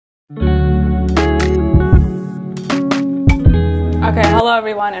Okay, hello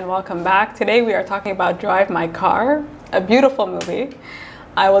everyone and welcome back. Today we are talking about Drive My Car, a beautiful movie.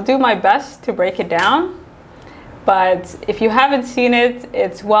 I will do my best to break it down, but if you haven't seen it,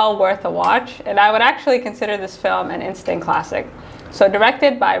 it's well worth a watch, and I would actually consider this film an instant classic. So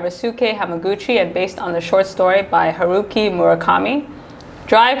directed by Ryusuke Hamaguchi and based on the short story by Haruki Murakami,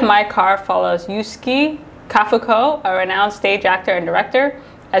 Drive My Car follows Yusuke Kafuko, a renowned stage actor and director,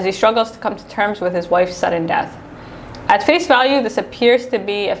 as he struggles to come to terms with his wife's sudden death. At face value, this appears to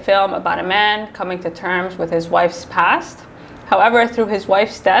be a film about a man coming to terms with his wife's past. However, through his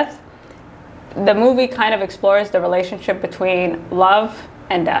wife's death, the movie kind of explores the relationship between love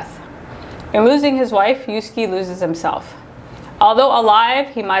and death. In losing his wife, Yusuke loses himself. Although alive,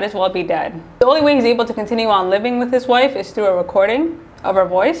 he might as well be dead. The only way he's able to continue on living with his wife is through a recording of her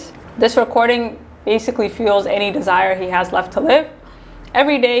voice. This recording basically fuels any desire he has left to live.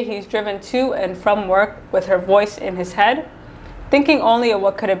 Every day he's driven to and from work with her voice in his head. Thinking only of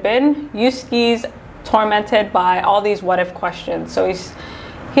what could have been, Yusuke's tormented by all these what if questions. So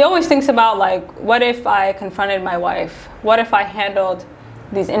he always thinks about, like, what if I confronted my wife? What if I handled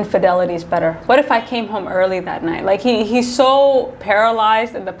these infidelities better? What if I came home early that night? Like he's so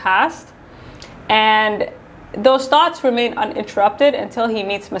paralyzed in the past, and those thoughts remain uninterrupted until he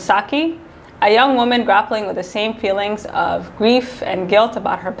meets Misaki, a young woman grappling with the same feelings of grief and guilt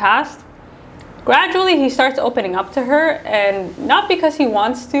about her past. Gradually, he starts opening up to her, and not because he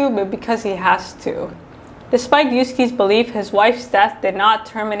wants to, but because he has to. Despite Yusuke's belief, his wife's death did not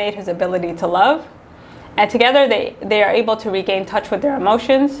terminate his ability to love, and together they are able to regain touch with their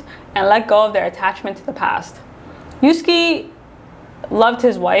emotions and let go of their attachment to the past. Yusuke loved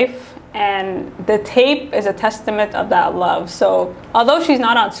his wife, and the tape is a testament of that love. So although she's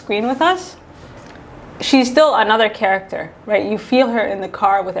not on screen with us, she's still another character, right? You feel her in the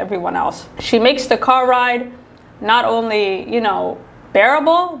car with everyone else. She makes the car ride not only,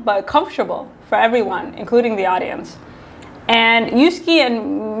 bearable, but comfortable for everyone, including the audience. And Yusuke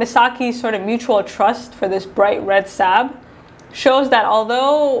and Misaki's sort of mutual trust for this bright red Saab shows that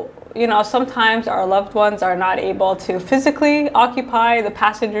although, sometimes our loved ones are not able to physically occupy the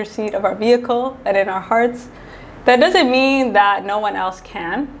passenger seat of our vehicle and in our hearts, that doesn't mean that no one else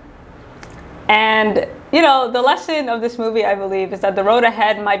can. And, the lesson of this movie, I believe, is that the road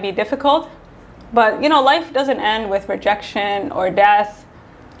ahead might be difficult, but, life doesn't end with rejection or death.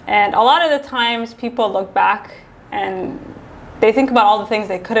 And a lot of the times people look back and they think about all the things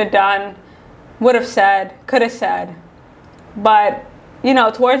they could have done, would have said, could have said. But,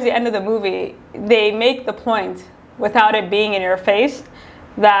 towards the end of the movie, they make the point, without it being in your face,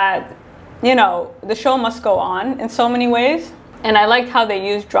 that, the show must go on in so many ways. And I liked how they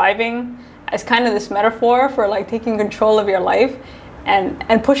used driving as kind of this metaphor for like taking control of your life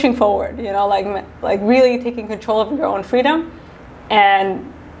and pushing forward, like really taking control of your own freedom.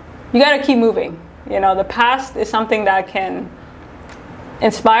 And you got to keep moving. The past is something that can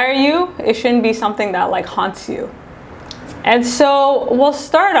inspire you. It shouldn't be something that like haunts you. And so we'll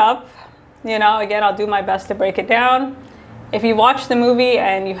start up, again, I'll do my best to break it down. If you watch the movie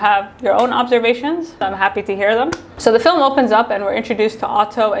and you have your own observations, I'm happy to hear them. So the film opens up and we're introduced to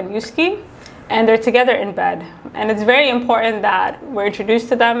Otto and Yusuke, and they're together in bed. And it's very important that we're introduced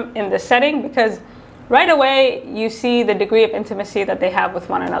to them in this setting because right away you see the degree of intimacy that they have with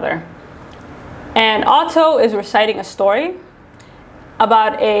one another. And Otto is reciting a story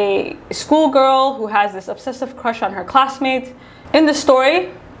about a schoolgirl who has this obsessive crush on her classmate. In the story,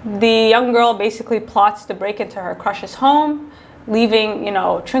 the young girl basically plots to break into her crush's home, leaving,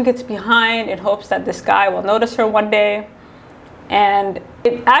 trinkets behind in hopes that this guy will notice her one day. And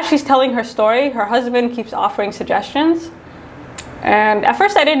as she's telling her story, her husband keeps offering suggestions. And at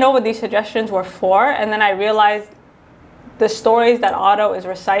first I didn't know what these suggestions were for, and then I realized the stories that Otto is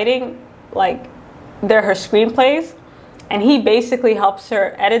reciting, like, they're her screenplays. And he basically helps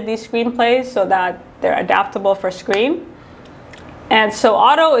her edit these screenplays so that they're adaptable for screen. And so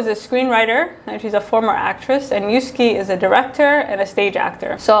Otto is a screenwriter, and she's a former actress, and Yusuke is a director and a stage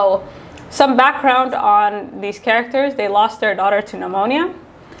actor. So some background on these characters: they lost their daughter to pneumonia.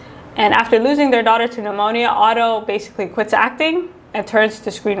 And after losing their daughter to pneumonia, Otto basically quits acting and turns to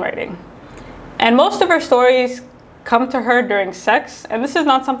screenwriting. And most of her stories come to her during sex, and this is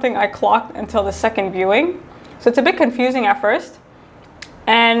not something I clocked until the second viewing. So it's a bit confusing at first.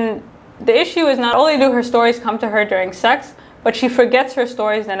 And the issue is not only do her stories come to her during sex, but she forgets her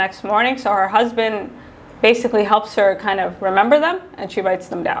stories the next morning. So her husband basically helps her kind of remember them, and she writes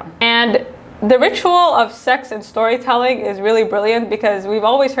them down. And the ritual of sex and storytelling is really brilliant because we've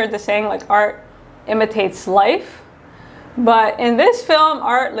always heard the saying, like, art imitates life. But in this film,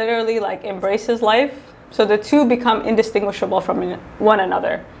 art literally like embraces life. So the two become indistinguishable from one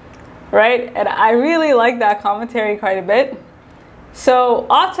another, right? And I really like that commentary quite a bit. So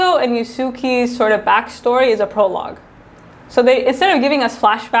Otto and Yusuke's sort of backstory is a prologue. So they, instead of giving us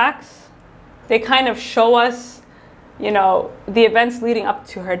flashbacks, they kind of show us, you know, the events leading up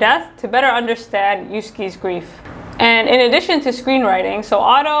to her death to better understand Yusuke's grief. And in addition to screenwriting, so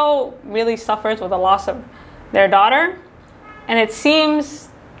Otto really suffers with the loss of their daughter. And it seems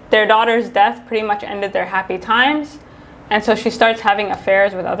their daughter's death pretty much ended their happy times. And so she starts having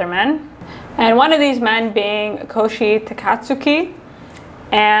affairs with other men. And one of these men being Koshi Takatsuki.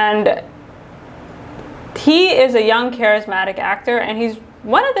 And he is a young, charismatic actor. And he's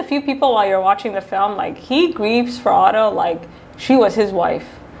one of the few people while you're watching the film, like he grieves for Otto like she was his wife.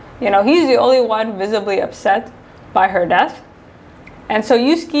 You know, he's the only one visibly upset by her death. And so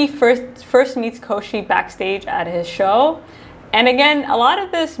Yusuke first meets Koshi backstage at his show. And again, a lot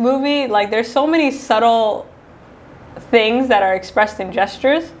of this movie, like there's so many subtle things that are expressed in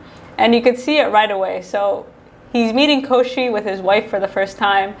gestures, and you could see it right away. So he's meeting Koshi with his wife for the first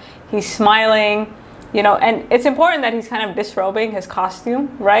time. He's smiling, you know, and it's important that he's kind of disrobing his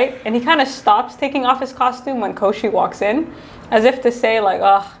costume, right? And he kind of stops taking off his costume when Koshi walks in, as if to say like,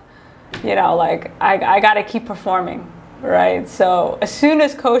 oh, you know, like I gotta keep performing, right? So as soon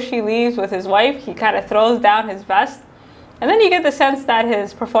as Koshi leaves with his wife, he kind of throws down his vest. And then you get the sense that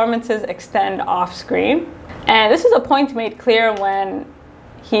his performances extend off screen. And this is a point made clear when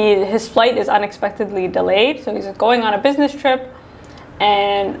his flight is unexpectedly delayed. So he's going on a business trip,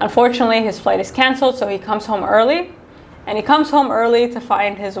 and unfortunately his flight is canceled, so he comes home early. And he comes home early to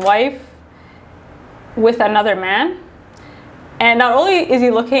find his wife with another man. And not only is he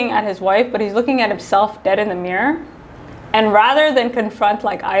looking at his wife, but he's looking at himself dead in the mirror. And rather than confront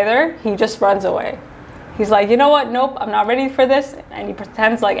like either, he just runs away. He's like, you know what? Nope, I'm not ready for this. And he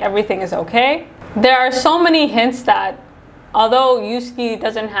pretends like everything is okay. There are so many hints that although Yusuke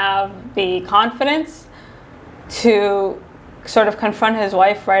doesn't have the confidence to sort of confront his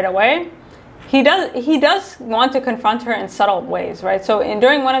wife right away, he does want to confront her in subtle ways, right? So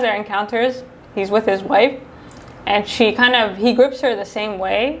during one of their encounters, he's with his wife, and he grips her the same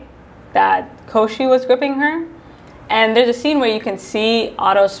way that Koshi was gripping her. And there's a scene where you can see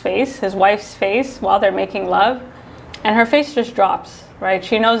Otto's face, his wife's face, while they're making love. And her face just drops, right?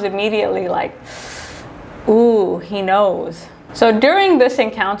 She knows immediately, like, ooh, he knows. So during this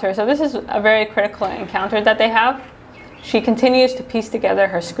encounter, so this is a very critical encounter that they have, she continues to piece together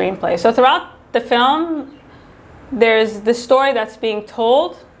her screenplay. So throughout the film, there's the story that's being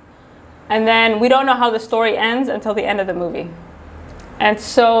told, and then we don't know how the story ends until the end of the movie. And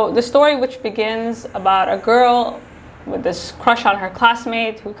so the story, which begins about a girl with this crush on her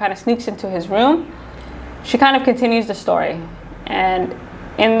classmate who kind of sneaks into his room, she kind of continues the story. And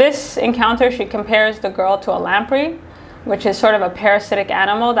in this encounter, she compares the girl to a lamprey, which is sort of a parasitic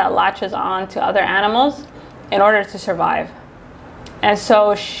animal that latches on to other animals in order to survive. And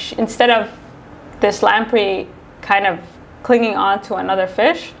so instead of this lamprey kind of clinging on to another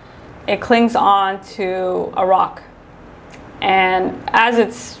fish, it clings on to a rock. And as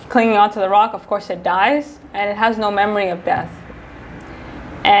it's clinging onto the rock, of course it dies, and it has no memory of death.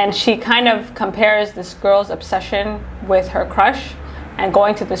 And she kind of compares this girl's obsession with her crush and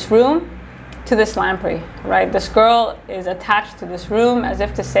going to this room to this lamprey, right? This girl is attached to this room as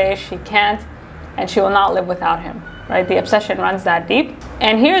if to say she can't and she will not live without him, right? The obsession runs that deep.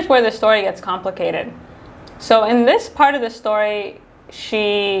 And here's where the story gets complicated. So in this part of the story,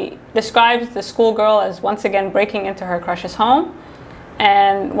 she describes the schoolgirl as once again breaking into her crush's home.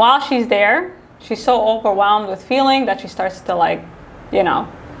 And while she's there, she's so overwhelmed with feeling that she starts to, like, you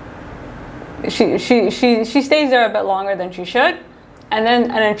know, she stays there a bit longer than she should. And then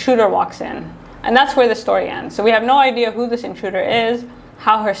an intruder walks in. And that's where the story ends. So we have no idea who this intruder is,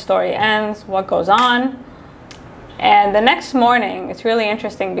 how her story ends, what goes on. And the next morning, it's really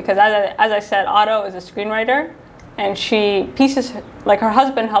interesting because as I said, Otto is a screenwriter. And she pieces, like her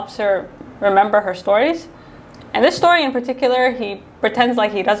husband helps her remember her stories. And this story in particular, he pretends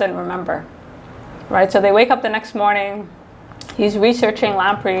like he doesn't remember, right? So they wake up the next morning, he's researching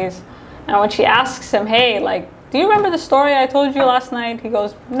lampreys. And when she asks him, hey, like, do you remember the story I told you last night? He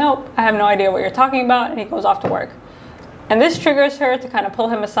goes, nope, I have no idea what you're talking about. And he goes off to work. And this triggers her to kind of pull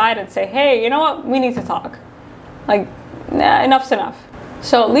him aside and say, hey, you know what? We need to talk. Like, nah, enough's enough.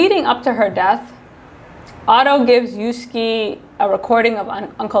 So leading up to her death, Otto gives Yusuke a recording of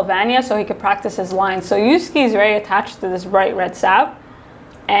Uncle Vanya so he could practice his lines. So Yusuke is very attached to this bright red sap,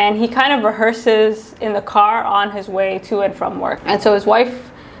 and he kind of rehearses in the car on his way to and from work. And so his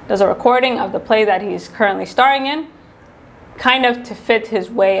wife does a recording of the play that he's currently starring in, kind of to fit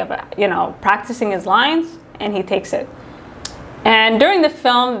his way of, practicing his lines, and he takes it. And during the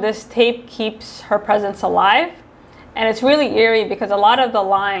film, this tape keeps her presence alive. And it's really eerie because a lot of the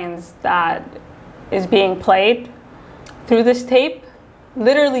lines that is being played through this tape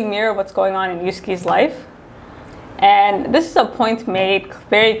literally mirror what's going on in Yusuke's life. And this is a point made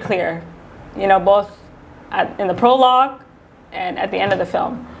very clear, both in the prologue and at the end of the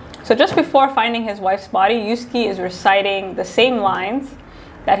film. So just before finding his wife's body, Yusuke is reciting the same lines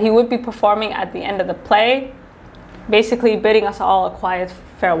that he would be performing at the end of the play, basically bidding us all a quiet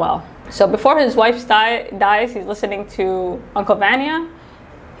farewell. So before his wife dies, he's listening to Uncle Vanya.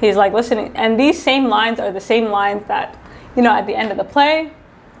 He's like listening, and these same lines are the same lines that, at the end of the play.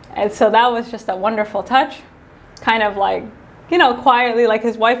 And so that was just a wonderful touch. Kind of like, quietly, like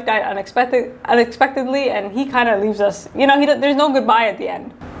his wife died unexpectedly, and he kind of leaves us, there's no goodbye at the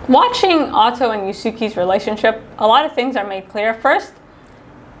end. Watching Otto and Yusuke's relationship, a lot of things are made clear. First,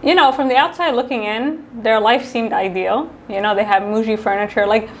 from the outside looking in, their life seemed ideal. They have Muji furniture.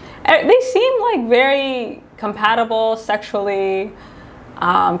 Like, they seem like very compatible sexually,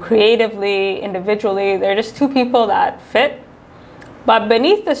 creatively, individually. They're just two people that fit. But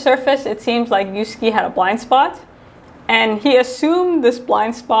beneath the surface, it seems like Yusuke had a blind spot. And he assumed this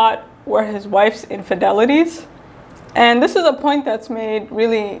blind spot were his wife's infidelities. And this is a point that's made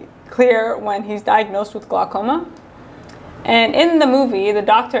really clear when he's diagnosed with glaucoma. And in the movie, the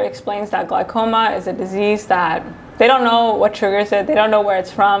doctor explains that glaucoma is a disease that they don't know what triggers it. They don't know where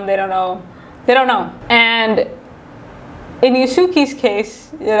it's from. They don't know. And in Yusuke's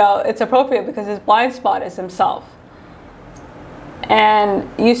case, it's appropriate because his blind spot is himself. And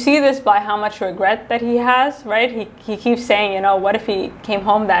you see this by how much regret that he has, right? He keeps saying, what if he came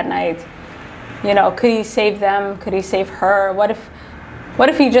home that night? Could he save them? Could he save her? What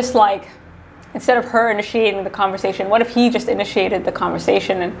if he just instead of her initiating the conversation, what if he just initiated the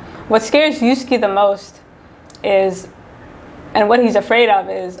conversation? And what scares Yusuke the most is, and what he's afraid of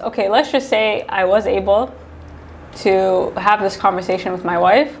is, okay, let's just say I was able to have this conversation with my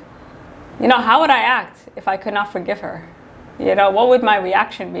wife. How would I act if I could not forgive her? What would my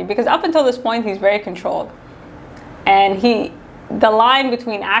reaction be? Because up until this point, he's very controlled. And the line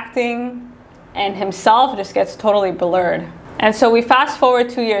between acting and himself just gets totally blurred. And so we fast forward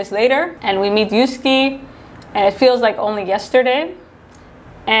 2 years later, and we meet Yusuke, and it feels like only yesterday.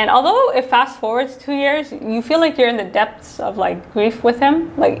 And although it fast forwards 2 years, you feel like you're in the depths of grief with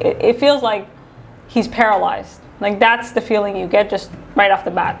him. It feels like he's paralyzed. That's the feeling you get just right off the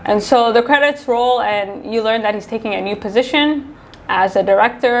bat. And so the credits roll, and you learn that he's taking a new position as a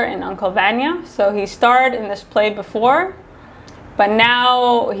director in Uncle Vanya. So he starred in this play before, but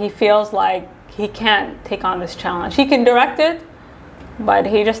now he feels like he can't take on this challenge. He can direct it, but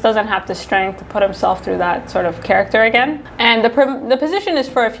he just doesn't have the strength to put himself through that sort of character again. And the position is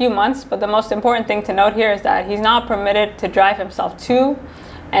for a few months, but the most important thing to note here is that he's not permitted to drive himself to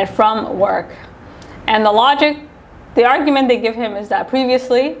and from work. And the argument they give him is that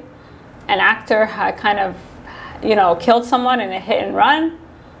previously an actor had kind of, killed someone in a hit and run.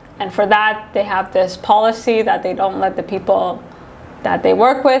 And for that, they have this policy that they don't let the people that they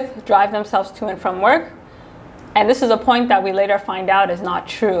work with drive themselves to and from work. And this is a point that we later find out is not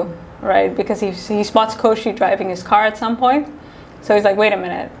true, right? Because he spots Koshi driving his car at some point. So he's like, wait a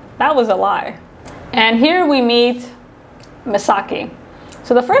minute, that was a lie. And here we meet Misaki.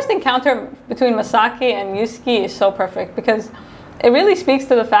 So the first encounter between Misaki and Yusuke is so perfect because it really speaks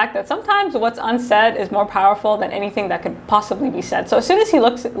to the fact that sometimes what's unsaid is more powerful than anything that could possibly be said. So as soon as he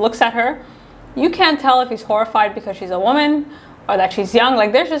looks at her, you can't tell if he's horrified because she's a woman or that she's young.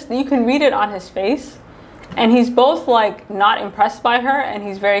 You can read it on his face. And he's both not impressed by her, and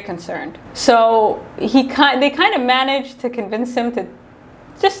he's very concerned. So they kind of managed to convince him to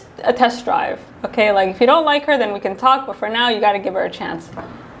just a test drive. Okay, if you don't like her, then we can talk, but for now you got to give her a chance.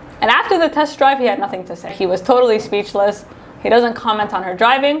 And after the test drive, he had nothing to say. He was totally speechless. He doesn't comment on her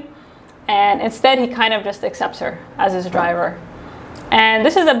driving, and instead he kind of just accepts her as his driver. And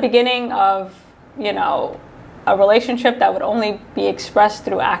this is the beginning of, a relationship that would only be expressed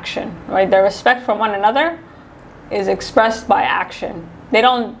through action, right? Their respect for one another is expressed by action. They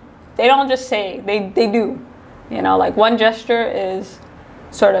don't just say, they do. One gesture is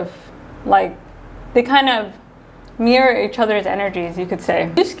sort of they kind of mirror each other's energies, you could say.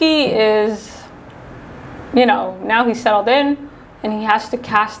 Yusuke is, now he's settled in and he has to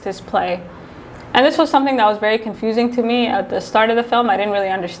cast his play. And this was something that was very confusing to me at the start of the film. I didn't really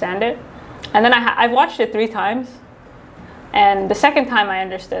understand it. And then I've watched it 3 times, and the second time I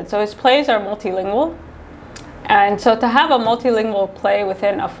understood. So his plays are multilingual, and so to have a multilingual play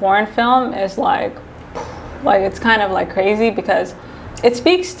within a foreign film is Like, it's kind of like crazy because it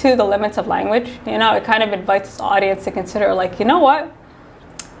speaks to the limits of language. You know, it kind of invites the audience to consider, like, you know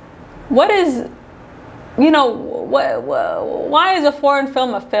what is, you know, why is a foreign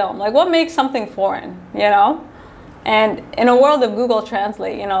film a film? Like, what makes something foreign, you know? And in a world of Google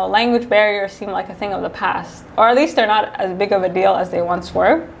Translate, you know, language barriers seem like a thing of the past, or at least they're not as big of a deal as they once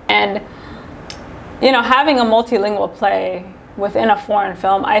were. And, you know, having a multilingual play within a foreign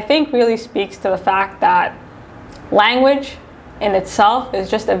film, I think really speaks to the fact that language in itself is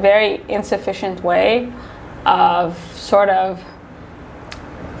just a very insufficient way of sort of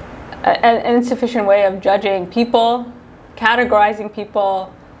an insufficient way of judging people, categorizing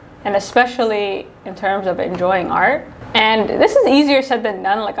people, and especially in terms of enjoying art. And this is easier said than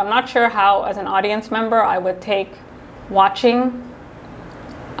done. Like, I'm not sure how, as an audience member, I would take watching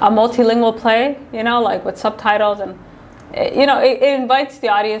a multilingual play, you know, like with subtitles. And, you know, it invites the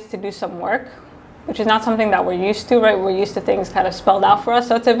audience to do some work, which is not something that we're used to, right? We're used to things kind of spelled out for us.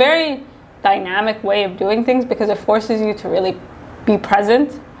 So it's a very dynamic way of doing things because it forces you to really be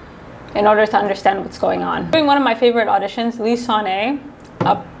present in order to understand what's going on. During one of my favorite auditions, Lee Son-ae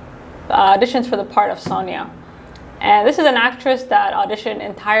auditions for the part of Sonia. And this is an actress that auditioned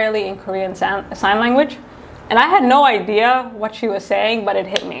entirely in Korean sign language. And I had no idea what she was saying, but it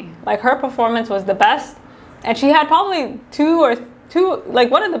hit me. Like, her performance was the best. And she had probably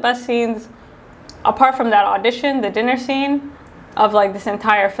like one of the best scenes, apart from that audition, the dinner scene, of like this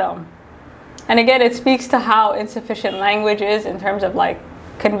entire film. And again, it speaks to how insufficient language is in terms of like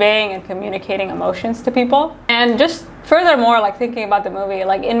conveying and communicating emotions to people. And just furthermore, like thinking about the movie,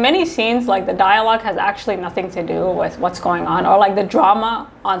 like in many scenes, like the dialogue has actually nothing to do with what's going on, or like the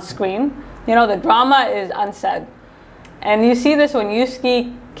drama on screen. You know, the drama is unsaid. And you see this when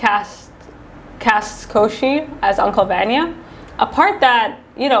Yusuke casts Koshi as Uncle Vanya, a part that,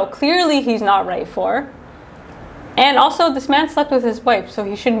 you know, clearly he's not right for. And also, this man slept with his wife, so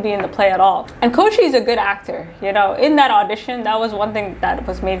he shouldn't be in the play at all. And Koshi is a good actor. You know, in that audition, that was one thing that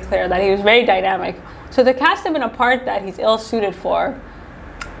was made clear, that he was very dynamic. So to cast him in a part that he's ill-suited for,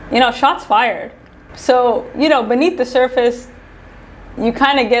 you know, shots fired. So, you know, beneath the surface, you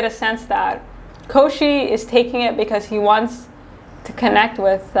kind of get a sense that Koshi is taking it because he wants to connect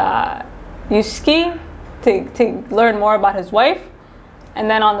with Yusuke to learn more about his wife. And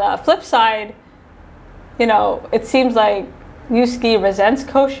then on the flip side, you know, it seems like Yusuke resents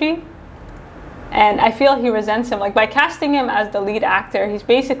Koshi. And I feel he resents him. Like, by casting him as the lead actor, he's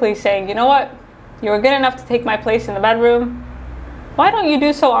basically saying, you know what? You were good enough to take my place in the bedroom. Why don't you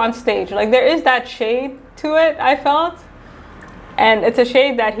do so on stage? Like, there is that shade to it, I felt. And it's a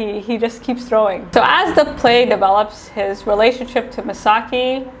shade that he just keeps throwing. So as the play develops, his relationship to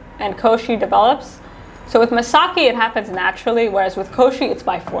Misaki and Koshi develops. So with Misaki, it happens naturally, whereas with Koshi, it's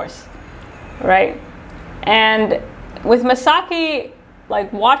by force, right? And with Misaki,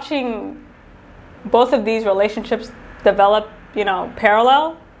 like, watching both of these relationships develop, you know, in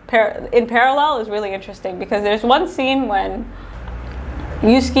parallel is really interesting, because there's one scene when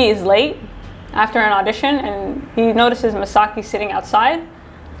Yusuke is late after an audition and he notices Misaki sitting outside,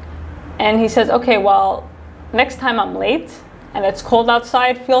 and he says, okay, well, next time I'm late and it's cold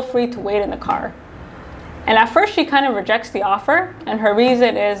outside, feel free to wait in the car. And at first she kind of rejects the offer, and her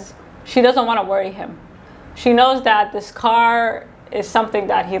reason is she doesn't want to worry him. She knows that this car is something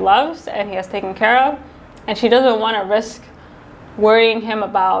that he loves and he has taken care of, and she doesn't want to risk worrying him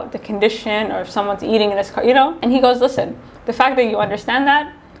about the condition or if someone's eating in his car, you know? And he goes, listen, the fact that you understand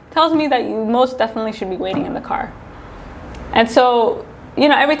that tells me that you most definitely should be waiting in the car. And so, you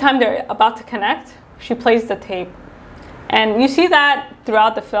know, every time they're about to connect, she plays the tape. And you see that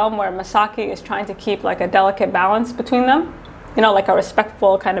throughout the film, where Misaki is trying to keep like a delicate balance between them, you know, like a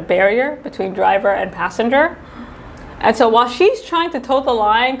respectful kind of barrier between driver and passenger. And so while she's trying to toe the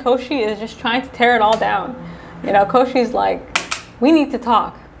line, Koshi is just trying to tear it all down. You know, Koshi's like, we need to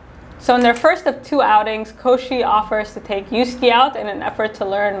talk. So in their first of 2 outings, Koshi offers to take Yusuke out in an effort to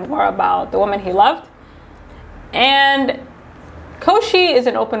learn more about the woman he loved. And Koshi is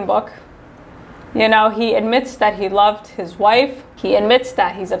an open book. You know, he admits that he loved his wife. He admits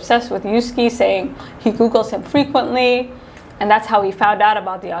that he's obsessed with Yusuke, saying he Googles him frequently. And that's how he found out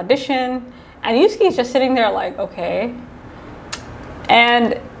about the audition. And Yusuke's just sitting there like, okay.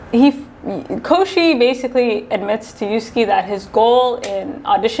 And Koshi basically admits to Yusuke that his goal in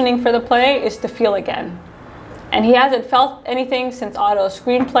auditioning for the play is to feel again. And he hasn't felt anything since Otto's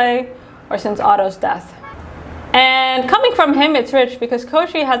screenplay or since Otto's death. And coming from him, it's rich, because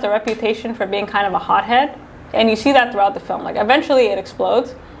Koshi has a reputation for being kind of a hothead. And you see that throughout the film. Like, eventually it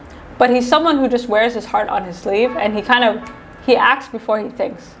explodes. But he's someone who just wears his heart on his sleeve, and he acts before he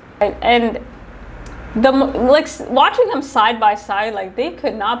thinks. And Watching them side by side, like they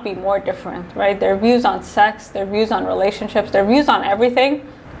could not be more different, right? Their views on sex, their views on relationships, their views on everything.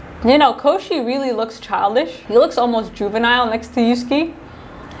 You know, Koshi really looks childish. He looks almost juvenile next to Yusuke.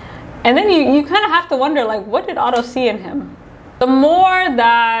 And then you kind of have to wonder, like, what did Otto see in him? The more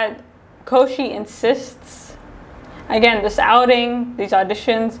that Koshi insists, again, this outing, these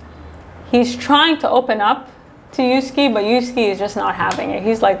auditions, he's trying to open up to Yusuke, but Yusuke is just not having it.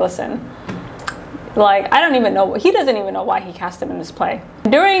 He's like, listen, like, I don't even know, he doesn't even know why he cast him in this play.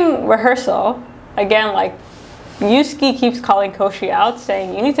 During rehearsal, again, like, Yusuke keeps calling Koshi out,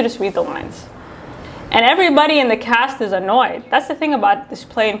 saying, you need to just read the lines. And everybody in the cast is annoyed. That's the thing about this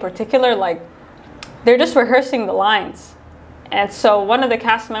play in particular, like, they're just rehearsing the lines. And so one of the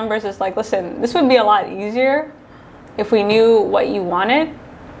cast members is like, listen, this would be a lot easier if we knew what you wanted.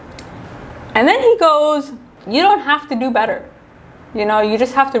 And then he goes, you don't have to do better. You know, you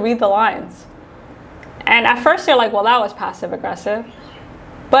just have to read the lines. And at first you're like, well, that was passive aggressive.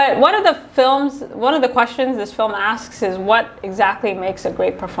 But one of the questions this film asks is what exactly makes a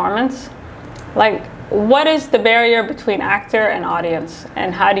great performance? Like, what is the barrier between actor and audience,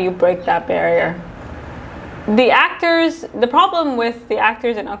 and how do you break that barrier? The problem with the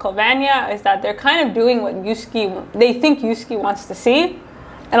actors in Uncle Vanya is that they're kind of doing what they think Yusuke wants to see.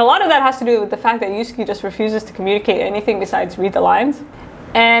 And a lot of that has to do with the fact that Yusuke just refuses to communicate anything besides read the lines.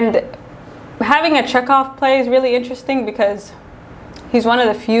 And having a Chekhov play is really interesting because he's one of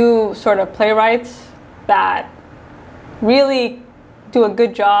the few sort of playwrights that really do a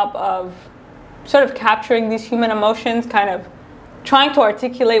good job of sort of capturing these human emotions, kind of trying to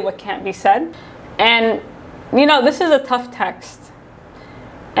articulate what can't be said. And, you know, this is a tough text.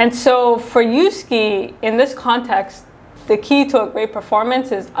 And so for Yusuke, in this context, the key to a great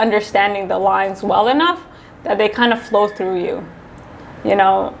performance is understanding the lines well enough that they kind of flow through you. You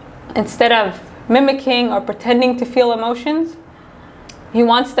know, instead of mimicking or pretending to feel emotions, he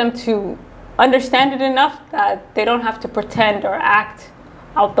wants them to understand it enough that they don't have to pretend or act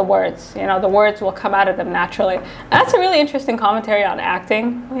out the words. You know, the words will come out of them naturally. And that's a really interesting commentary on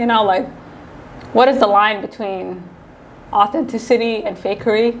acting. You know, like, what is the line between authenticity and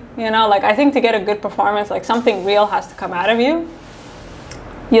fakery? You know, like, I think to get a good performance, like, something real has to come out of you.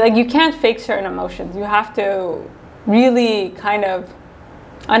 You can't fake certain emotions. You have to really kind of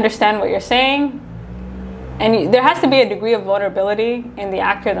understand what you're saying. And there has to be a degree of vulnerability in the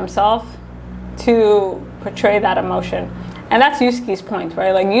actor themselves to portray that emotion. And that's Yusuke's point,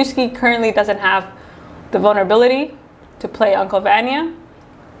 right? Like, Yusuke currently doesn't have the vulnerability to play Uncle Vanya,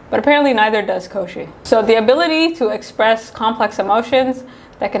 but apparently neither does Koshi. So the ability to express complex emotions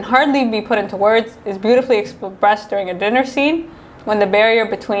that can hardly be put into words is beautifully expressed during a dinner scene when the barrier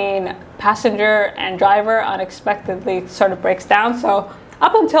between passenger and driver unexpectedly sort of breaks down. So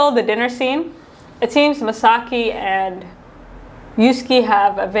up until the dinner scene, it seems Misaki and Yusuke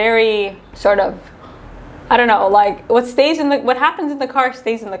have a very sort of, I don't know, like, what happens in the car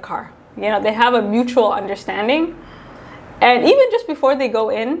stays in the car. You know, they have a mutual understanding. And even just before they go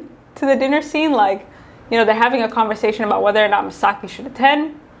in to the dinner scene, like, you know, they're having a conversation about whether or not Misaki should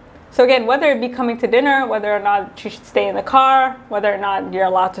attend. So again, whether it be coming to dinner, whether or not she should stay in the car, whether or not you're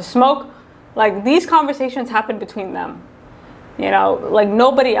allowed to smoke, like, these conversations happen between them. You know, like,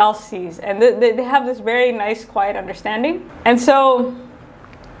 nobody else sees. And they have this very nice, quiet understanding. And so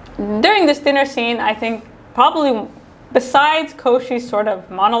during this dinner scene, I think probably besides Koshi's sort of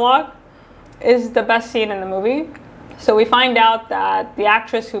monologue is the best scene in the movie. So we find out that the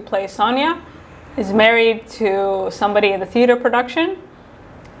actress who plays Sonia is married to somebody in the theater production.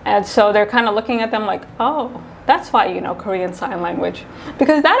 And so they're kind of looking at them like, oh, that's why you know Korean Sign Language.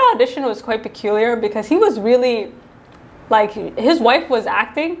 Because that audition was quite peculiar because he was really, like, his wife was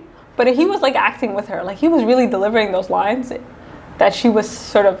acting, but he was like acting with her. Like, he was really delivering those lines that she was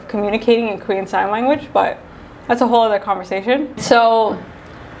sort of communicating in Korean Sign Language, but that's a whole other conversation. So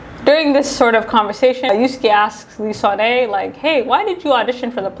during this sort of conversation, Yusuke asks Lee Sonae, like, hey, why did you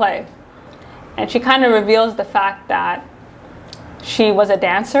audition for the play? And she kind of reveals the fact that she was a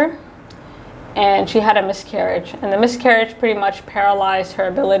dancer and she had a miscarriage. And the miscarriage pretty much paralyzed her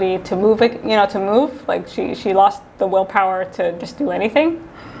ability to move, Like, she lost the willpower to just do anything.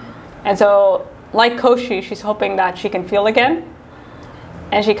 And so, like Koshi, she's hoping that she can feel again.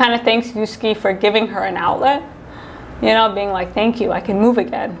 And she kind of thanks Yusuke for giving her an outlet, you know, being like, thank you, I can move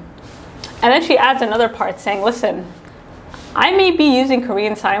again. And then she adds another part saying, listen, I may be using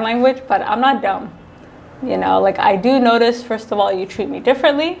Korean Sign Language, but I'm not dumb. You know, like, I do notice, first of all, you treat me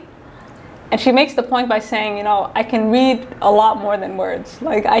differently. And she makes the point by saying, you know, I can read a lot more than words.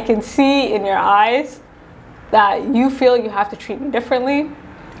 Like, I can see in your eyes that you feel you have to treat me differently,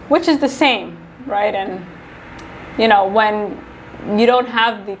 which is the same. right? And you know, when you don't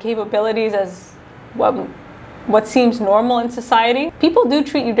have the capabilities as what seems normal in society, people do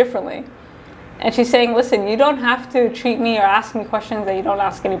treat you differently. And she's saying, listen, you don't have to treat me or ask me questions that you don't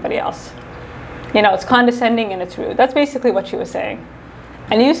ask anybody else. You know, it's condescending and it's rude. That's basically what she was saying.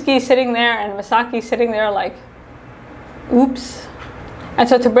 And Yusuke's sitting there and Misaki's sitting there like, oops. And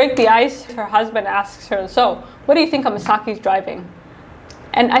so to break the ice, her husband asks her, so what do you think of Misaki's driving?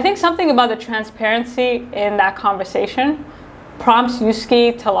 And I think something about the transparency in that conversation prompts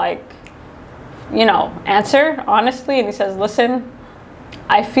Yusuke to, like, you know, answer honestly. And he says, listen,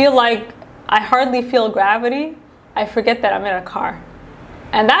 I feel like I hardly feel gravity. I forget that I'm in a car.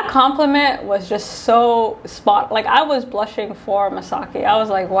 And that compliment was just so like, I was blushing for Misaki. I was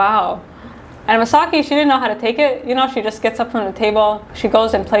like, wow. And Misaki, she didn't know how to take it. You know, she just gets up from the table. She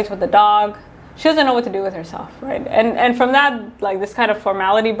goes and plays with the dog. She doesn't know what to do with herself, right? And from that, like, this kind of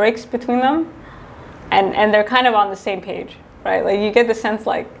formality breaks between them. And they're kind of on the same page, right? Like, you get the sense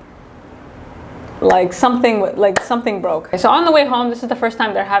like something broke. So on the way home, this is the first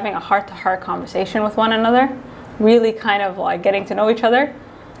time they're having a heart-to-heart conversation with one another, really kind of like getting to know each other.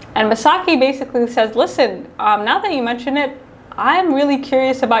 And Misaki basically says, listen, now that you mention it, I'm really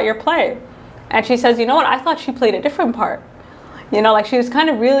curious about your play. And she says, you know what, I thought she played a different part. You know, like, she was kind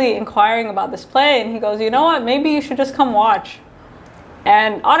of really inquiring about this play. And he goes, you know what, maybe you should just come watch.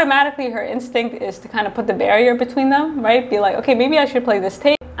 And automatically her instinct is to kind of put the barrier between them, right? Be like, okay, maybe I should play this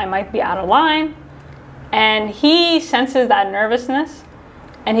tape. I might be out of line. And he senses that nervousness.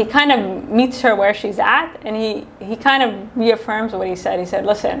 And he kind of meets her where she's at. And he kind of reaffirms what he said. He said,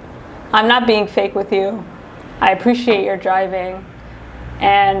 listen, I'm not being fake with you. I appreciate your driving.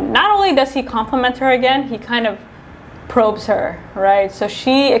 And not only does he compliment her again, he kind of probes her, right? So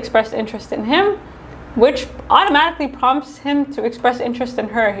she expressed interest in him, which automatically prompts him to express interest in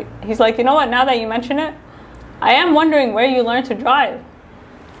her. He's like, you know what, now that you mention it, I am wondering where you learned to drive.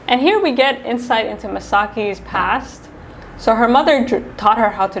 And here we get insight into Misaki's past. So her mother taught her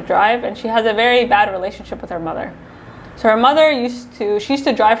how to drive, and she has a very bad relationship with her mother. So her mother she used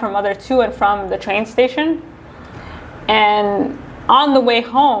to drive her mother to and from the train station. And on the way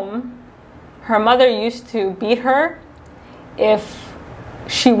home, her mother used to beat her if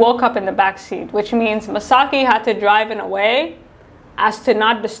she woke up in the back seat, which means Misaki had to drive in a way as to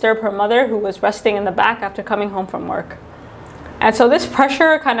not disturb her mother, who was resting in the back after coming home from work. And so this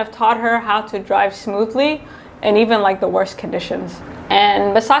pressure kind of taught her how to drive smoothly in even like the worst conditions.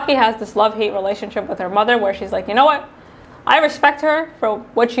 And Misaki has this love-hate relationship with her mother where she's like, you know what, I respect her for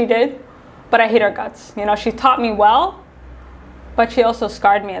what she did, but I hate her guts. You know, she taught me well, but she also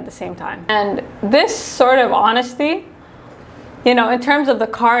scarred me at the same time. And this sort of honesty, you know, in terms of the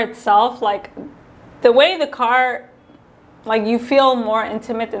car itself, like the way the car, like, you feel more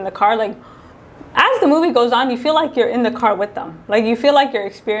intimate in the car. Like, as the movie goes on, you feel like you're in the car with them. Like, you feel like you're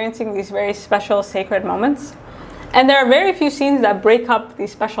experiencing these very special, sacred moments. And there are very few scenes that break up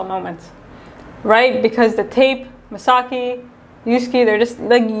these special moments, right? Because the tape, Misaki, Yusuke, they're just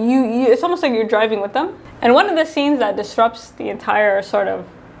like, it's almost like you're driving with them. And one of the scenes that disrupts the entire sort of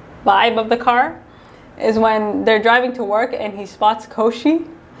vibe of the car is when they're driving to work and he spots Koshi,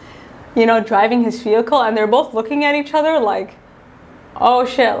 you know, driving his vehicle, and they're both looking at each other like, oh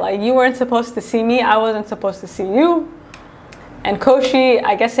shit, like, you weren't supposed to see me, I wasn't supposed to see you. And Koshi,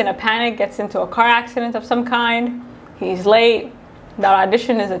 I guess in a panic, gets into a car accident of some kind. He's late. The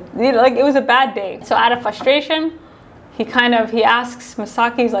audition is like, it was a bad day. So out of frustration, he asks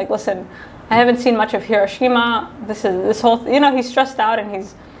Misaki, he's like, listen, I haven't seen much of Hiroshima. This whole, you know, he's stressed out, and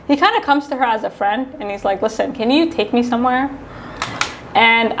he kind of comes to her as a friend, and he's like, listen, can you take me somewhere?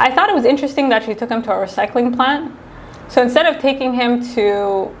 And I thought it was interesting that she took him to a recycling plant. So instead of taking him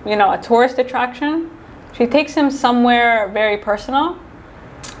to, you know, a tourist attraction, she takes him somewhere very personal.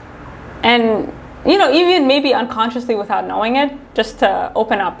 And, you know, even maybe unconsciously without knowing it, just to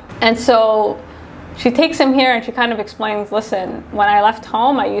open up. And so she takes him here and she kind of explains, listen, when I left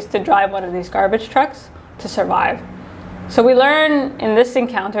home, I used to drive one of these garbage trucks to survive. So we learn in this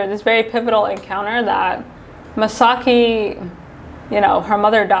encounter, this very pivotal encounter, that Misaki, you know, her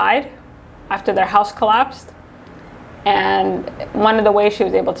mother died after their house collapsed. And one of the ways she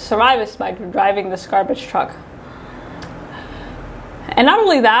was able to survive is by driving this garbage truck. And not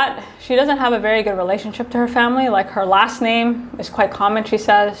only that, she doesn't have a very good relationship to her family. Like, her last name is quite common, she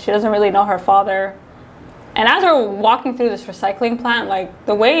says. She doesn't really know her father. And as we're walking through this recycling plant, like,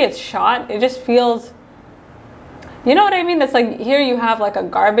 the way it's shot, it just feels, you know what I mean? It's like, here you have like a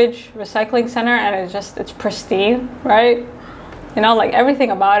garbage recycling center, and it's pristine, right? You know, like,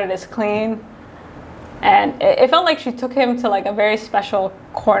 everything about it is clean. And it felt like she took him to like a very special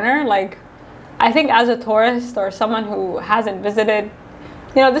corner. Like, I think as a tourist or someone who hasn't visited,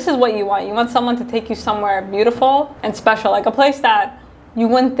 you know, this is what you want. You want someone to take you somewhere beautiful and special, like a place that you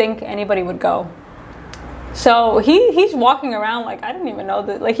wouldn't think anybody would go. So he's walking around like, I didn't even know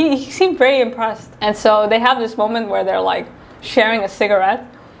that, like he seemed very impressed. And so they have this moment where they're like sharing a cigarette.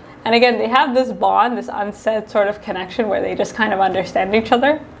 And again, they have this bond, this unsaid sort of connection where they just kind of understand each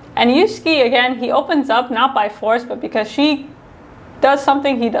other. And Yusuke, again, he opens up not by force, but because she does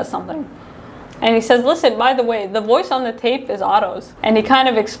something, he does something. And he says, listen, by the way, the voice on the tape is Otto's. And he kind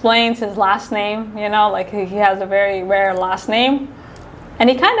of explains his last name, you know, like he has a very rare last name. And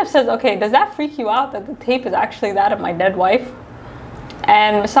he kind of says, okay, does that freak you out that the tape is actually that of my dead wife?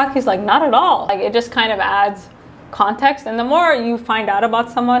 And Misaki's like, not at all. Like, it just kind of adds context. And the more you find out about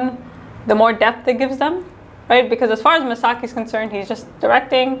someone, the more depth it gives them, right? Because as far as Misaki's concerned, he's just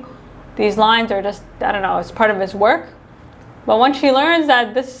directing. These lines are just, I don't know, it's part of his work. But when she learns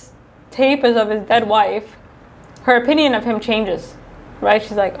that this tape is of his dead wife, her opinion of him changes, right?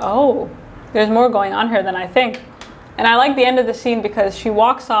 She's like, oh, there's more going on here than I think. And I like the end of the scene because she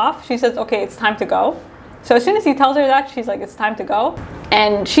walks off. She says, okay, it's time to go. So as soon as he tells her that, she's like, it's time to go.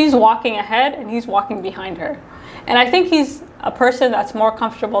 And she's walking ahead and he's walking behind her. And I think he's a person that's more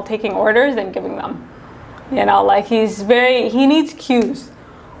comfortable taking orders than giving them. You know, like he needs cues,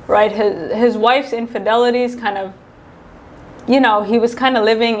 right? His wife's infidelities kind of, you know, he was kind of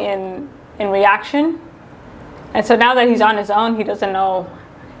living in reaction. And so now that he's on his own, he doesn't know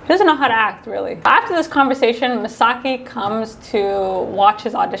how to act, really. After this conversation, Misaki comes to watch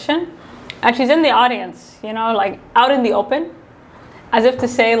his audition. And she's in the audience, you know, like out in the open. As if to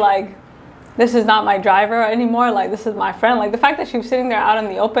say, like, this is not my driver anymore. Like, this is my friend. Like, the fact that she was sitting there out in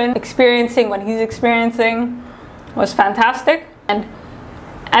the open, experiencing what he's experiencing was fantastic. And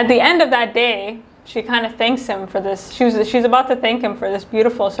at the end of that day, she kind of thanks him for this. She's about to thank him for this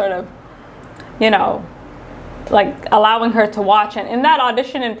beautiful sort of, you know, like allowing her to watch. And in that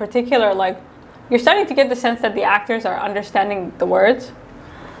audition in particular, like, you're starting to get the sense that the actors are understanding the words,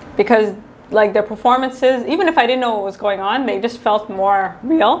 because like their performances, even if I didn't know what was going on, they just felt more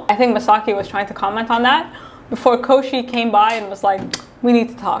real. I think Misaki was trying to comment on that before Koshi came by and was like, we need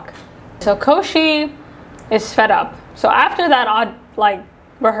to talk. So Koshi is fed up. So after that odd like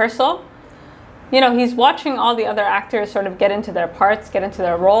rehearsal, you know, he's watching all the other actors sort of get into their parts, get into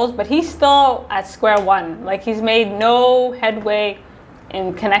their roles, but he's still at square one. Like, he's made no headway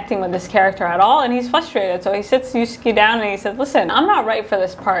in connecting with this character at all, and he's frustrated. So he sits Yusuke down and he says, listen, I'm not right for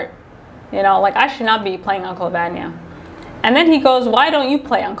this part. You know, like, I should not be playing Uncle Vanya. And then he goes, why don't you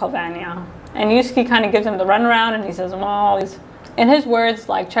play Uncle Vanya? And Yusuke kind of gives him the runaround and he says, well, in his words,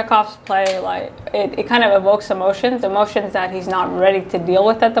 like Chekhov's play, like it kind of evokes emotions that he's not ready to deal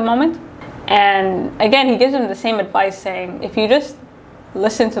with at the moment. And again, he gives him the same advice, saying, if you just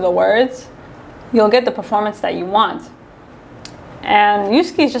listen to the words, you'll get the performance that you want. And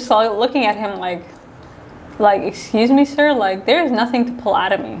Yusuke's just looking at him like, excuse me, sir, like, there's nothing to pull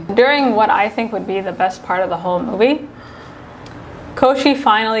out of me. During what I think would be the best part of the whole movie, Koshi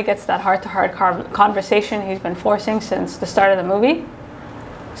finally gets that heart-to-heart conversation he's been forcing since the start of the movie.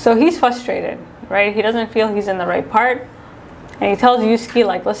 So he's frustrated, right? He doesn't feel he's in the right part. And he tells Yusuke,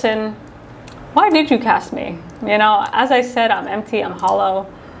 like, listen, why did you cast me? You know, as I said, I'm empty, I'm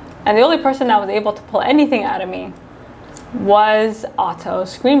hollow. And the only person that was able to pull anything out of me was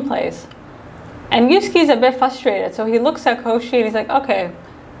Otto's screenplays. And Yusuke's a bit frustrated. So he looks at Koshi and he's like, okay,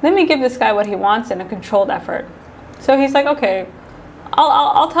 let me give this guy what he wants in a controlled effort. So he's like, okay,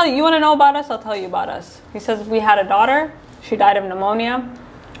 I'll tell you. You want to know about us? I'll tell you about us. He says, we had a daughter. She died of pneumonia.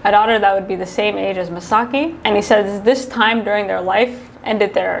 A daughter that would be the same age as Misaki. And he says this time during their life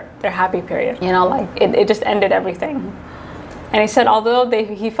ended their happy period. You know, like it just ended everything. And he said although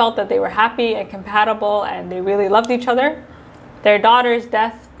he felt that they were happy and compatible and they really loved each other, their daughter's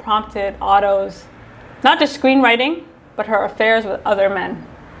death prompted Otto's, not just screenwriting, but her affairs with other men.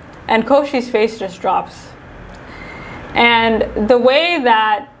 And Koshi's face just drops. And the way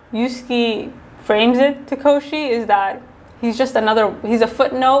that Yusuke frames it to Koshi is that he's a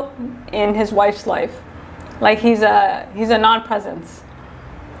footnote in his wife's life. Like he's a non-presence,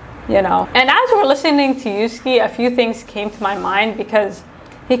 you know. And as we're listening to Yusuke, a few things came to my mind, because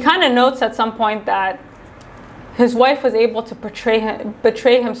he kind of notes at some point that his wife was able to betray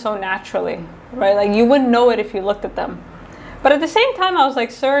him so naturally, right? Like you wouldn't know it if you looked at them. But at the same time, I was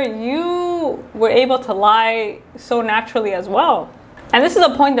like, sir, you were able to lie so naturally as well. And this is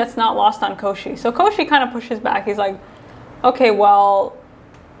a point that's not lost on Koshi. So Koshi kind of pushes back. He's like, okay, well,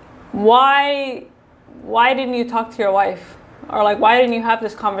 why didn't you talk to your wife? Or like, why didn't you have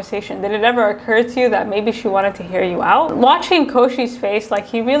this conversation? Did it ever occur to you that maybe she wanted to hear you out? Watching Koshi's face, like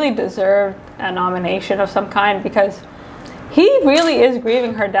he really deserved a nomination of some kind, because he really is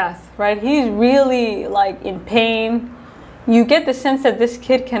grieving her death, right? He's really like in pain. You get the sense that this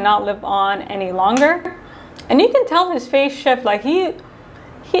kid cannot live on any longer. And you can tell his face shift. Like he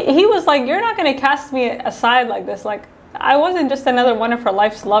was like, you're not going to cast me aside like this. Like, I wasn't just another one of her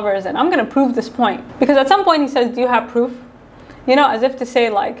life's lovers, and I'm going to prove this point. Because at some point he says, do you have proof? You know, as if to say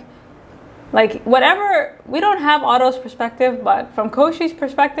like whatever, we don't have Otto's perspective, but from Koshi's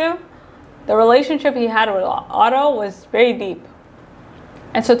perspective, the relationship he had with Otto was very deep.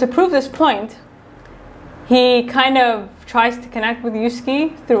 And so to prove this point, he kind of tries to connect with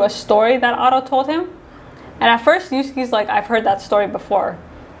Yusuke through a story that Otto told him. And at first Yusuke's like, I've heard that story before.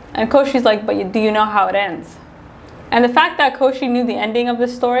 And Koshi's like, but do you know how it ends? And the fact that Koshi knew the ending of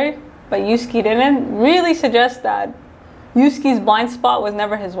this story, but Yusuke didn't, really suggests that Yusuke's blind spot was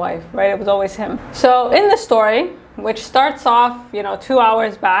never his wife, right? It was always him. So in the story, which starts off, 2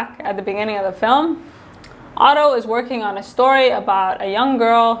 hours back at the beginning of the film, Otto is working on a story about a young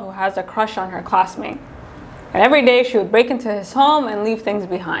girl who has a crush on her classmate. And every day she would break into his home and leave things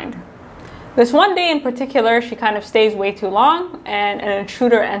behind. This one day in particular, she kind of stays way too long and an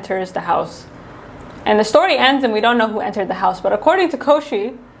intruder enters the house. And the story ends and we don't know who entered the house, but according to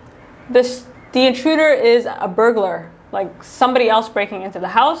Koshi, the intruder is a burglar, like somebody else breaking into the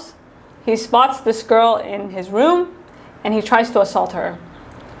house. He spots this girl in his room and he tries to assault her.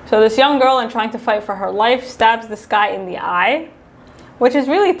 So this young girl, in trying to fight for her life, stabs this guy in the eye, which is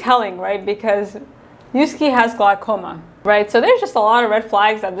really telling, right? Because Yusuke has glaucoma, right? So there's just a lot of red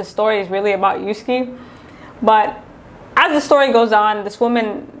flags that this story is really about Yusuke. But as the story goes on,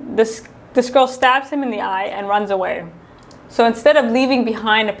 this girl stabs him in the eye and runs away. So instead of leaving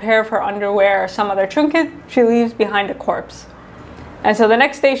behind a pair of her underwear or some other trinket, she leaves behind a corpse. And so the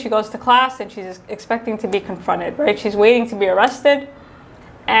next day she goes to class and she's expecting to be confronted, right? She's waiting to be arrested.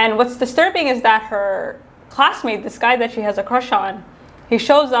 And what's disturbing is that her classmate, this guy that she has a crush on, he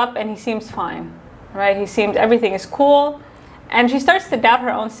shows up and he seems fine, right? He seems, everything is cool. And she starts to doubt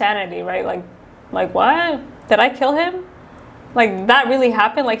her own sanity, right? Like what? Did I kill him? Like, that really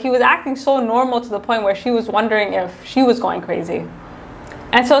happened? Like, he was acting so normal to the point where she was wondering if she was going crazy.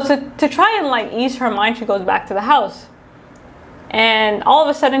 And so to try and like ease her mind, she goes back to the house. And all of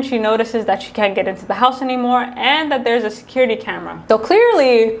a sudden she notices that she can't get into the house anymore and that there's a security camera. So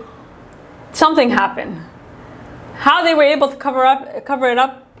clearly something happened. How they were able to cover it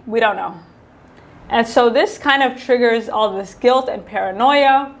up, we don't know. And so this kind of triggers all this guilt and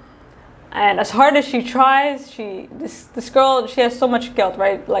paranoia. And as hard as she tries, this girl, she has so much guilt,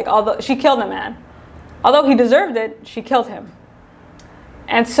 right? Like, although she killed a man, although he deserved it, she killed him.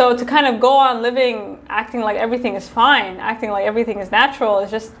 And so to kind of go on living, acting like everything is fine, acting like everything is natural,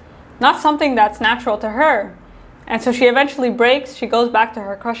 is just not something that's natural to her. And so she eventually breaks. She goes back to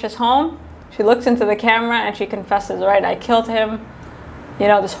her crush's home. She looks into the camera and she confesses, right? I killed him.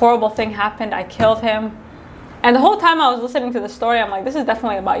 This horrible thing happened. I killed him. And the whole time I was listening to the story, I'm like, this is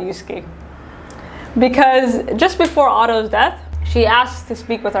definitely about Yusuke. Because just before Otto's death, she asked to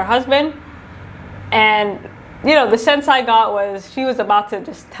speak with her husband. And, the sense I got was she was about to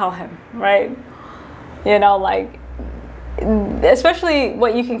just tell him, right? Especially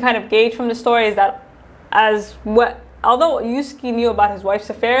what you can kind of gauge from the story is that although Yusuke knew about his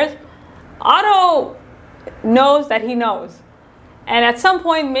wife's affairs, Otto knows that he knows. And at some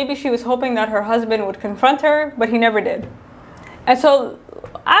point, maybe she was hoping that her husband would confront her, but he never did. And so,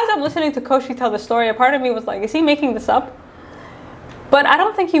 as I'm listening to Koshi tell the story, a part of me was like, is he making this up? But I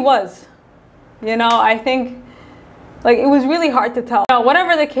don't think he was. I think, like, it was really hard to tell.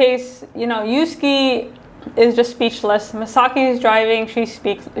 Whatever the case, Yusuke is just speechless. Misaki is driving, she's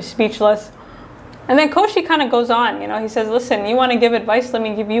speechless. And then Koshi kind of goes on, he says, listen, you want to give advice? Let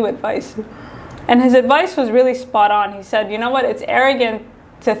me give you advice. And his advice was really spot on. He said, you know what? It's arrogant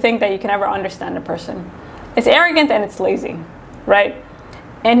to think that you can ever understand a person. It's arrogant and it's lazy, right?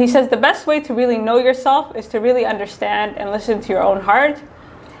 And he says the best way to really know yourself is to really understand and listen to your own heart.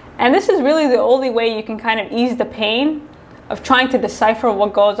 And this is really the only way you can kind of ease the pain of trying to decipher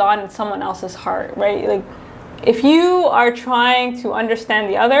what goes on in someone else's heart, right? Like, if you are trying to understand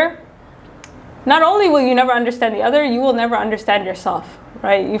the other, not only will you never understand the other, you will never understand yourself.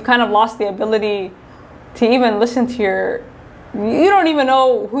 Right? You've kind of lost the ability to even listen to you don't even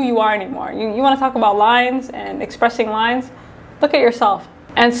know who you are anymore. You want to talk about lines and expressing lines? Look at yourself.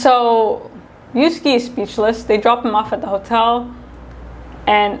 And so Yusuke is speechless. They drop him off at the hotel.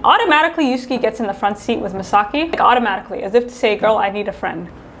 And automatically Yusuke gets in the front seat with Misaki. Like, automatically, as if to say, girl, I need a friend.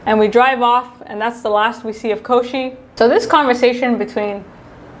 And we drive off, and that's the last we see of Koshi. So this conversation between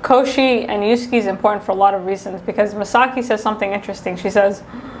Koshi and Yusuke is important for a lot of reasons, because Misaki says something interesting. She says,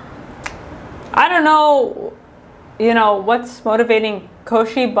 I don't know, what's motivating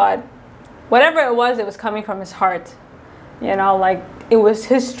Koshi, but whatever it was coming from his heart. Like it was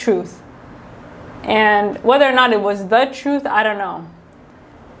his truth. And whether or not it was the truth, I don't know.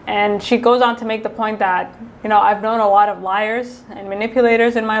 And she goes on to make the point that, I've known a lot of liars and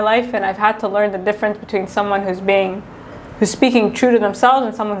manipulators in my life, and I've had to learn the difference between someone who's speaking true to themselves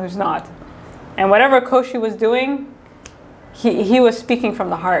and someone who's not. And whatever Koshi was doing, he was speaking from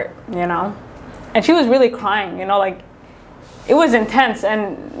the heart, And she was really crying, like it was intense.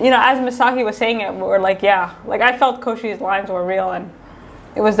 And, as Misaki was saying it, we were like, yeah, like I felt Koshi's lines were real, and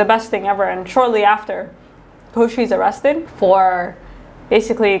it was the best thing ever. And shortly after, Koshi's arrested for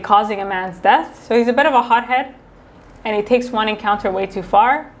basically causing a man's death. So he's a bit of a hothead, and he takes one encounter way too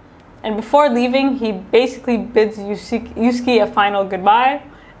far. And before leaving, he basically bids Yusuke a final goodbye.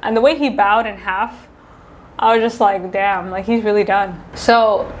 And the way he bowed in half, I was just like, damn, like he's really done.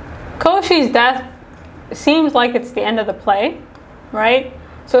 So Koshi's death seems like it's the end of the play, right?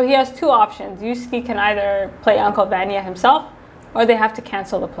 So he has two options. Yusuke can either play Uncle Vanya himself, or they have to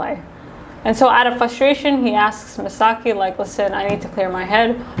cancel the play. And so out of frustration, he asks Misaki, like, listen, I need to clear my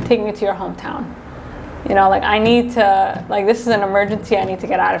head. Take me to your hometown. Like I need to, like this is an emergency. I need to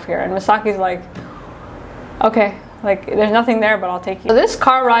get out of here. And Misaki's like, okay, like there's nothing there, but I'll take you. So this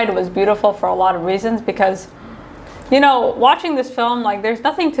car ride was beautiful for a lot of reasons, because, watching this film, like there's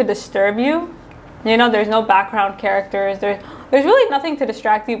nothing to disturb you. There's no background characters. There's really nothing to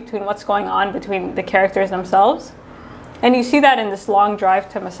distract you between what's going on between the characters themselves. And you see that in this long drive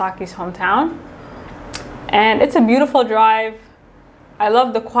to Misaki's hometown. And it's a beautiful drive. I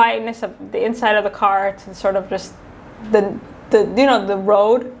love the quietness of the inside of the car, to sort of just the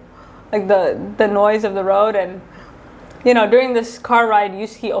road, like the noise of the road. And, during this car ride,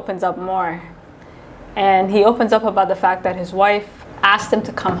 Yusuke opens up more. And he opens up about the fact that his wife asked him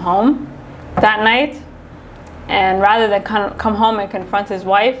to come home that night. And rather than come home and confront his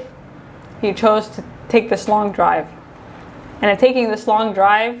wife, he chose to take this long drive. And in taking this long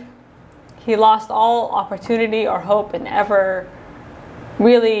drive, he lost all opportunity or hope in ever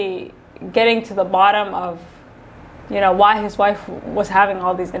really getting to the bottom of, why his wife was having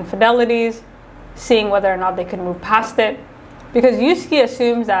all these infidelities, seeing whether or not they could move past it. Because Yusuke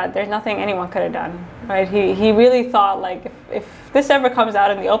assumes that there's nothing anyone could have done, right? He really thought, like, if this ever comes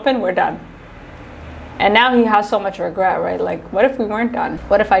out in the open, we're done. And now he has so much regret, right? Like, what if we weren't done?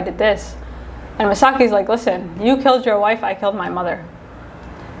 What if I did this? And Misaki's like, listen, you killed your wife, I killed my mother.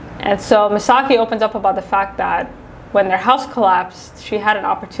 And so Misaki opens up about the fact that when their house collapsed, she had an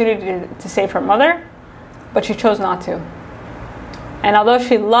opportunity to save her mother, but she chose not to. And although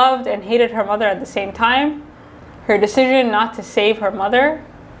she loved and hated her mother at the same time, her decision not to save her mother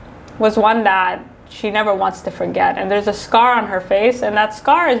was one that she never wants to forget. And there's a scar on her face, and that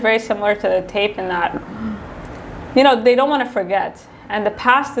scar is very similar to the tape in that, they don't want to forget. And the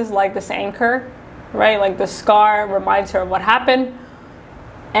past is like this anchor, right? Like the scar reminds her of what happened.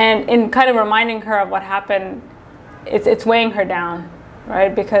 And in kind of reminding her of what happened, it's weighing her down,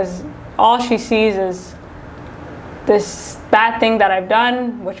 right? Because all she sees is this bad thing that I've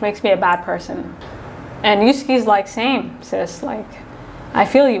done, which makes me a bad person. And Yusuke's like, same, sis. Like, I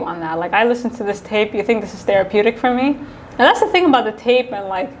feel you on that. Like, I listened to this tape. You think this is therapeutic for me? And that's the thing about the tape, and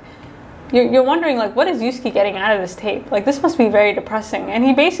like, you're wondering, like, what is Yusuke getting out of this tape? Like, this must be very depressing. And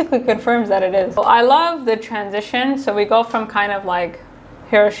he basically confirms that it is. So I love the transition. So we go from kind of like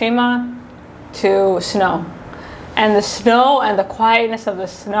Hiroshima to snow. And the snow and the quietness of the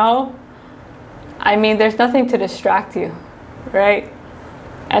snow, I mean, there's nothing to distract you, right?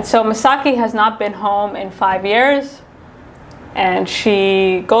 And so Misaki has not been home in 5 years. And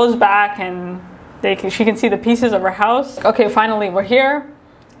she goes back, and she can see the pieces of her house. Okay, finally, we're here.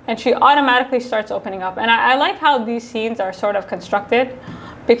 And she automatically starts opening up. And I like how these scenes are sort of constructed,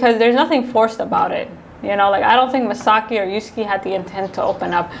 because there's nothing forced about it. Like, I don't think Misaki or Yusuke had the intent to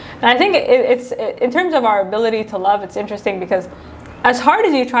open up. And I think it's in terms of our ability to love, it's interesting, because as hard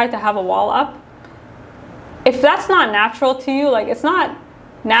as you try to have a wall up, if that's not natural to you, like, it's not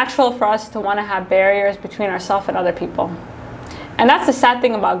natural for us to want to have barriers between ourselves and other people. And that's the sad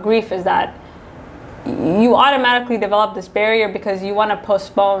thing about grief, is that you automatically develop this barrier because you want to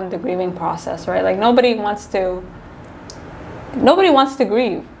postpone the grieving process, right? Like, nobody wants to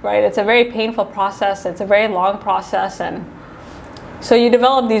grieve, right? It's a very painful process. It's a very long process. And so you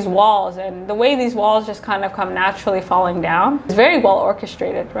develop these walls, and the way these walls just kind of come naturally falling down is very well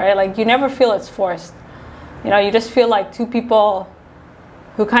orchestrated, right? Like, you never feel it's forced. You just feel like two people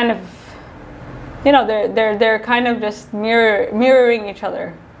who kind of, you know, they're kind of just mirroring each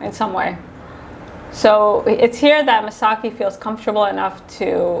other in some way. So it's here that Misaki feels comfortable enough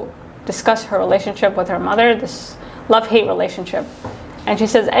to discuss her relationship with her mother, this love-hate relationship. And she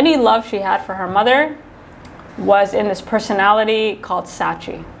says any love she had for her mother was in this personality called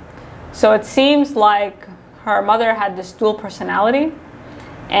Sachi. So it seems like her mother had this dual personality,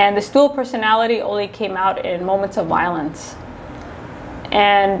 and this dual personality only came out in moments of violence.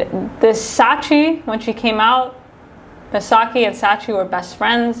 And this Sachi, when she came out, Misaki and Sachi were best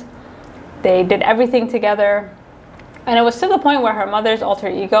friends. They did everything together. And it was to the point where her mother's alter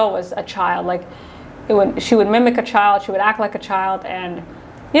ego was a child. Like, she would mimic a child, she would act like a child, and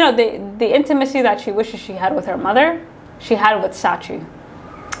you know, the intimacy that she wishes she had with her mother, she had with Sachi.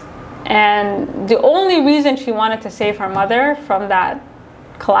 And the only reason she wanted to save her mother from that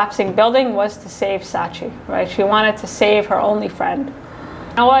collapsing building was to save Sachi, right? She wanted to save her only friend.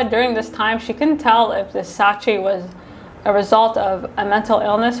 You know what? During this time, she couldn't tell if this Sachi was a result of a mental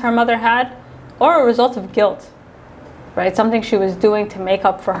illness her mother had or a result of guilt, right? Something she was doing to make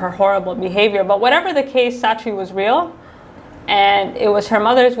up for her horrible behavior. But whatever the case, Sachi was real. And it was her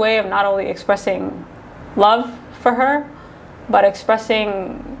mother's way of not only expressing love for her, but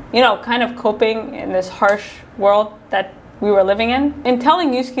expressing, you know, kind of coping in this harsh world that we were living in. In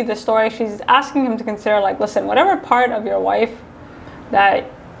telling Yusuke the story, she's asking him to consider, like, listen, whatever part of your wife that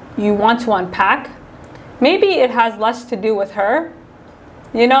you want to unpack, maybe it has less to do with her.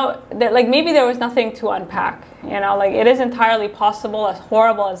 You know, that, like, maybe there was nothing to unpack. You know, like, it is entirely possible, as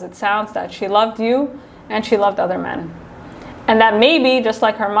horrible as it sounds, that she loved you and she loved other men. And that maybe, just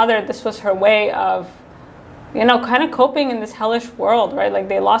like her mother, this was her way of, you know, kind of coping in this hellish world, right? Like,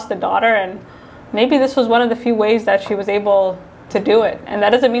 they lost a daughter, and maybe this was one of the few ways that she was able to do it. And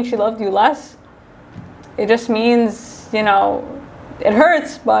that doesn't mean she loved you less. It just means, you know, it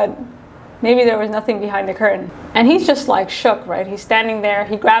hurts, but maybe there was nothing behind the curtain. And he's just like shook, right? He's standing there,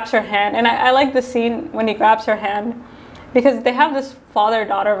 he grabs her hand. And I like the scene when he grabs her hand, because they have this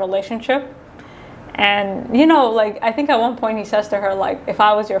father-daughter relationship. And, you know, like, I think at one point he says to her, like, if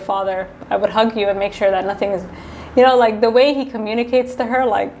I was your father, I would hug you and make sure that nothing is, you know, like, the way he communicates to her,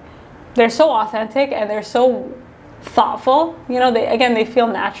 like, they're so authentic and they're so thoughtful. You know, they feel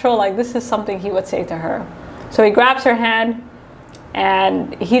natural. Like, this is something he would say to her. So he grabs her hand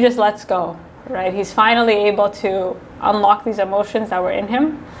and he just lets go, right? He's finally able to unlock these emotions that were in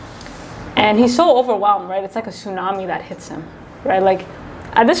him. And he's so overwhelmed, right? It's like a tsunami that hits him, right? Like,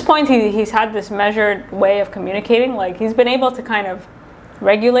 at this point, he's had this measured way of communicating. Like, he's been able to kind of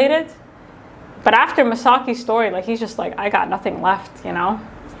regulate it. But after Misaki's story, like, he's just like, I got nothing left, you know?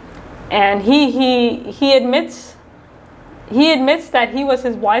 And he admits that he was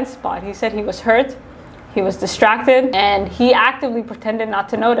his blind spot. He said he was hurt, he was distracted, and he actively pretended not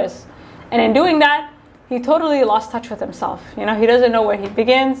to notice. And in doing that, he totally lost touch with himself. You know, he doesn't know where he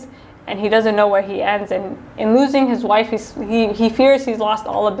begins, and he doesn't know where he ends. And in losing his wife, he fears he's lost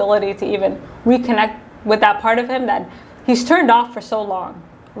all ability to even reconnect with that part of him that he's turned off for so long,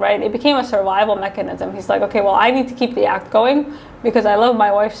 right? It became a survival mechanism. He's like, okay, well, I need to keep the act going because I love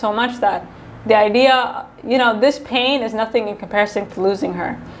my wife so much that the idea, you know, this pain is nothing in comparison to losing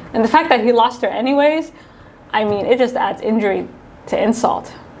her. And the fact that he lost her anyways, I mean, it just adds injury to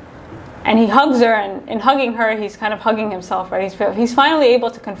insult. And he hugs her, and in hugging her, he's kind of hugging himself, right? He's finally able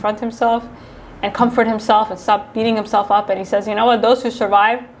to confront himself and comfort himself and stop beating himself up. And he says, you know what, those who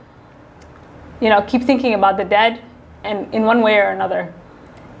survive, you know, keep thinking about the dead, and in one way or another.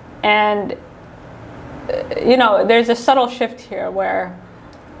 And, you know, there's a subtle shift here where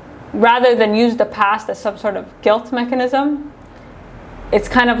rather than use the past as some sort of guilt mechanism, it's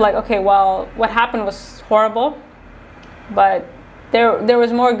kind of like, okay, well, what happened was horrible, but there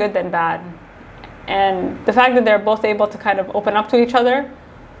was more good than bad. And the fact that they're both able to kind of open up to each other,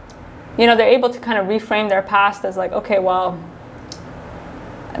 you know, they're able to kind of reframe their past as like, okay, well,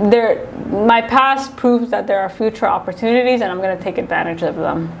 my past proves that there are future opportunities and I'm going to take advantage of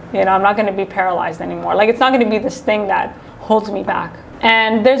them. You know, I'm not going to be paralyzed anymore. Like, it's not going to be this thing that holds me back.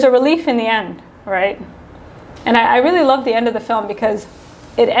 And there's a relief in the end, right? And I really love the end of the film because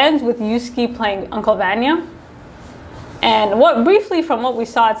it ends with Yusuke playing Uncle Vanya. And briefly from what we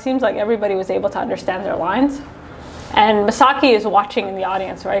saw, it seems like everybody was able to understand their lines. And Misaki is watching in the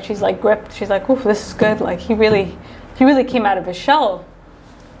audience, right? She's like gripped. She's like, oof, this is good. Like, he really came out of his shell.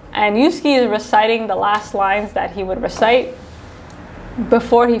 And Yusuke is reciting the last lines that he would recite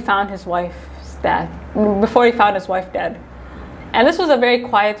before he found his wife dead. And this was a very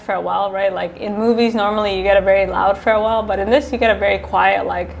quiet farewell, right? Like, in movies, normally you get a very loud farewell, but in this, you get a very quiet,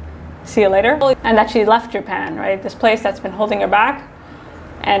 like, see you later. And that she left Japan, right? This place that's been holding her back.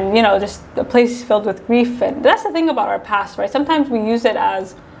 and you know, just a place filled with grief. And that's the thing about our past, right? Sometimes we use it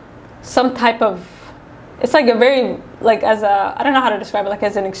as some type of, it's like a very, like as a, I don't know how to describe it, like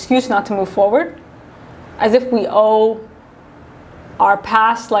as an excuse not to move forward, as if we owe our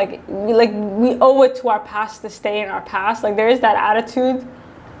past, like we owe it to our past to stay in our past. Like there is that attitude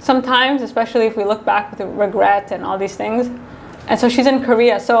sometimes, especially if we look back with regret and all these things. And so she's in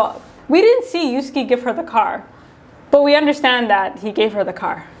Korea. So we didn't see Yusuke give her the car, but we understand that he gave her the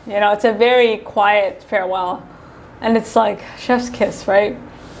car. You know, it's a very quiet farewell. And it's like chef's kiss, right?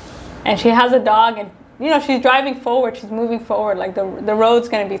 And she has a dog, and you know, she's driving forward, she's moving forward. Like the road's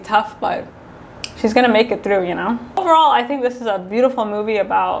gonna be tough, but she's gonna make it through, you know? Overall, I think this is a beautiful movie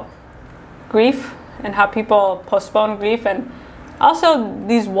about grief and how people postpone grief, and also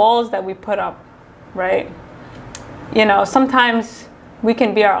these walls that we put up, right? You know, sometimes we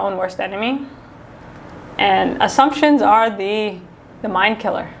can be our own worst enemy, and assumptions are the mind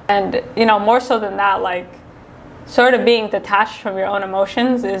killer. And you know, more so than that, like sort of being detached from your own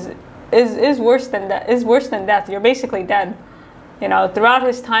emotions is worse than death. You're basically dead. You know, throughout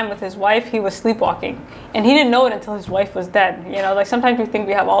his time with his wife, he was sleepwalking, and he didn't know it until his wife was dead. You know, like sometimes we think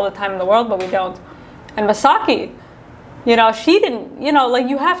we have all the time in the world, but we don't. And Misaki, you know, she didn't, you know, like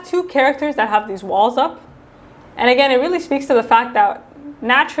you have two characters that have these walls up. And again, it really speaks to the fact that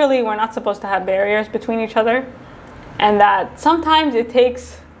naturally we're not supposed to have barriers between each other, and that sometimes it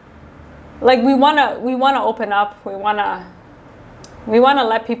takes, like we wanna open up, we wanna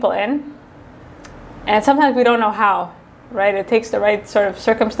let people in, and sometimes we don't know how, right? It takes the right sort of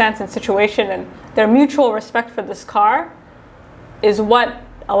circumstance and situation, and their mutual respect for this car is what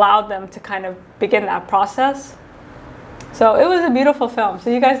allowed them to kind of begin that process. So it was a beautiful film. So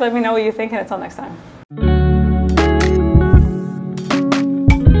you guys let me know what you think, and until next time.